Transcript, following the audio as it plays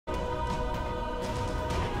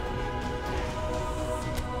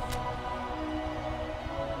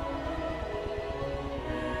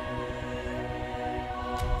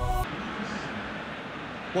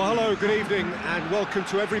Well, hello, good evening, and welcome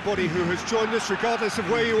to everybody who has joined us, regardless of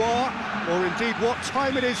where you are, or indeed what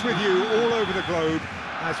time it is with you all over the globe,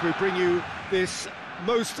 as we bring you this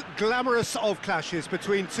most glamorous of clashes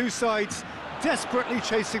between two sides desperately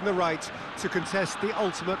chasing the right to contest the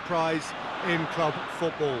ultimate prize in club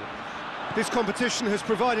football. This competition has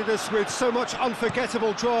provided us with so much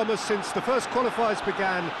unforgettable drama since the first qualifiers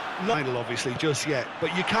began. Not final, obviously, just yet,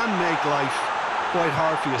 but you can make life quite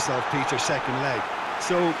hard for yourself, Peter, second leg.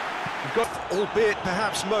 So, you've got, albeit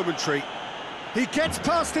perhaps momentary. He gets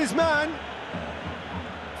past his man.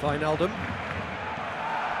 Wijnaldum.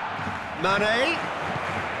 Mane.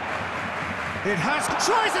 It has...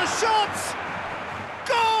 tries a shot!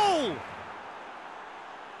 Goal!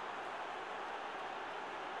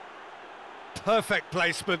 Perfect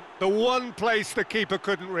placement, the one place the keeper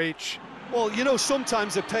couldn't reach. well, you know,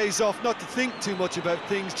 sometimes it pays off not to think too much about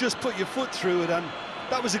things, just put your foot through it, and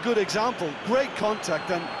that was a good example. Great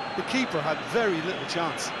contact, and the keeper had very little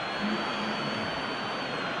chance.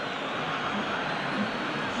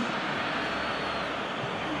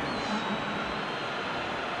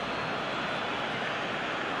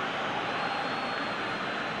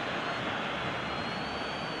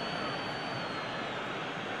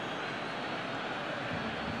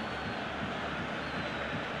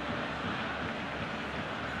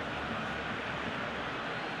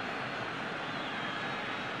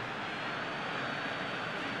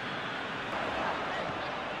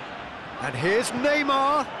 And here's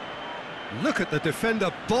Neymar. Look at the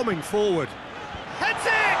defender bombing forward. Heads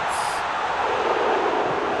it!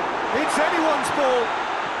 It's anyone's ball.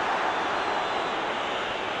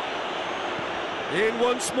 In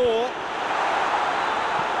once more.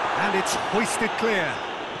 And it's hoisted clear.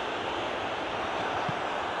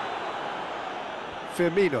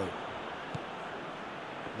 Firmino.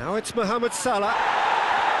 Now it's Mohamed Salah.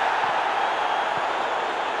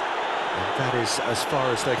 That is as far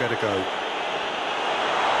as they're going to go.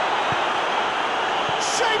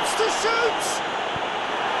 Shapes to shoot!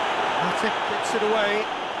 Matic gets it away.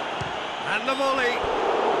 And the volley.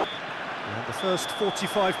 And the first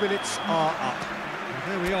 45 minutes are up.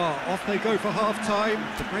 And there we are, off they go for half-time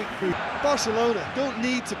to break through. Barcelona don't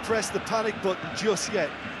need to press the panic button just yet.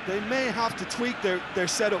 They may have to tweak their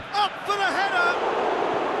setup. Up for the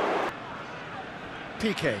header!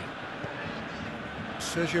 PK.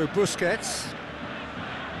 Sergio Busquets.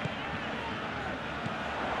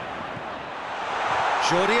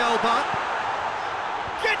 Jordi Alba.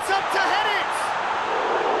 Gets up to head it!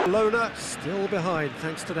 Barcelona still behind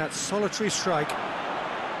thanks to that solitary strike.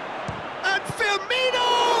 And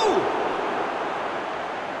Firmino!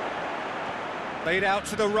 Laid out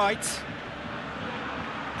to the right.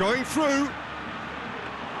 Going through.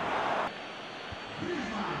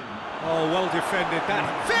 Oh, well defended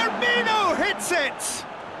that. Firmino hits it!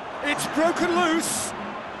 It's broken loose.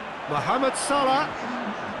 Mohamed Salah.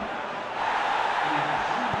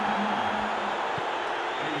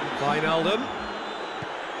 Wijnaldum.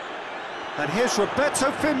 And here's Roberto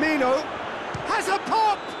Firmino. Has a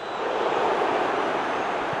pop!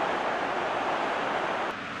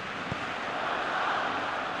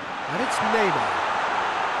 And it's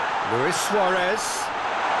Neymar. Luis Suarez.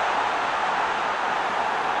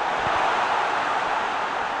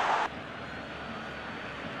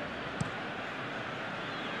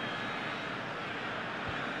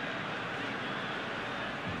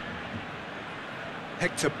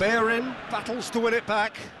 Hector Bellerin battles to win it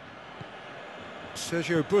back.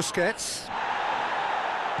 Sergio Busquets.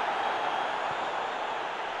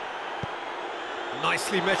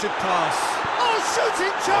 Nicely measured pass. Oh,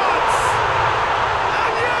 shooting chance!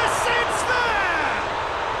 And yes, it's there!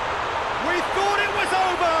 We thought it was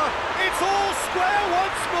over. It's all square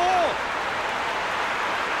once more.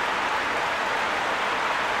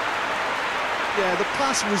 Yeah, the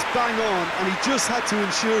pass was bang on, and he just had to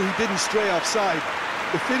ensure he didn't stray offside.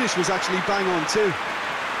 The finish was actually bang on too.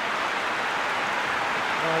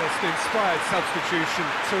 Well, it's an inspired substitution.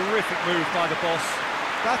 Terrific move by the boss.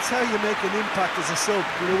 That's how you make an impact as a sub.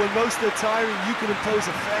 You know, when most are tiring, you can impose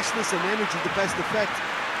a freshness and energy to best effect.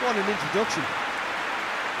 What an introduction.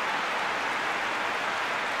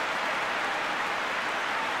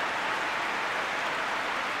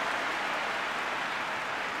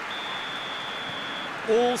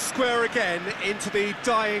 All square again into the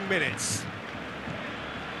dying minutes.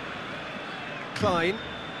 Klein.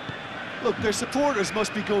 Look, their supporters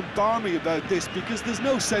must be going balmy about this because there's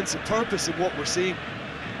no sense of purpose in what we're seeing.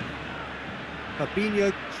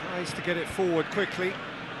 Fabinho tries to get it forward quickly.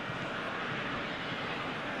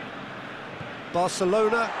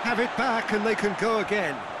 Barcelona have it back and they can go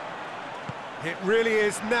again. It really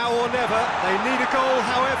is now or never. They need a goal,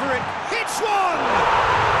 however it hits one!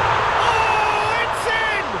 Oh, it's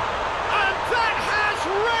in! And that has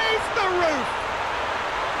raised the roof!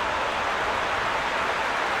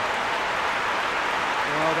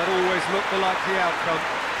 Well, that always looked the likely outcome.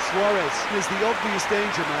 Suarez is the obvious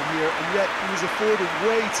danger man here, and yet he was afforded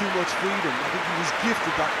way too much freedom. I think he was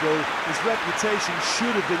gifted that goal. His reputation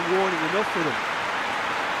should have been warning enough for them.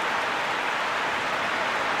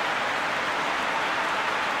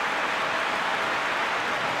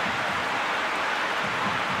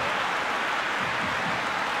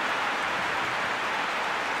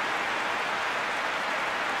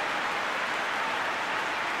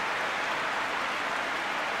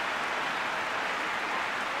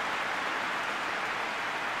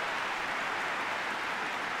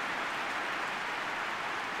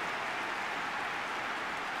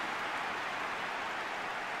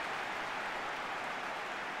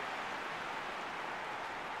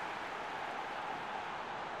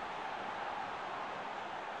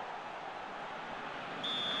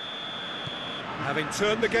 Having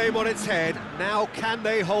turned the game on its head, now can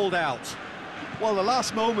they hold out? Well, the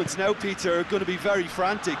last moments now, Peter, are going to be very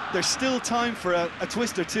frantic. There's still time for a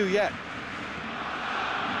twist or two yet.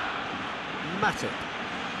 Matip.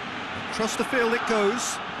 Across the field it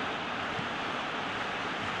goes.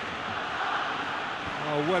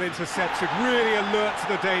 Oh, well intercepted, really alert to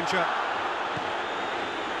the danger.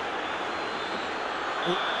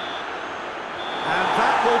 And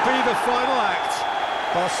that will be the final act.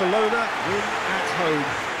 Barcelona win at home.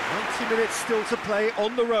 90 minutes still to play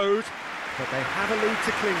on the road, but they have a lead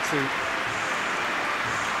to cling to.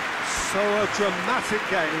 So a dramatic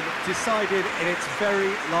game decided in its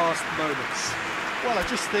very last moments. Well, I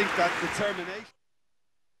just think that determination...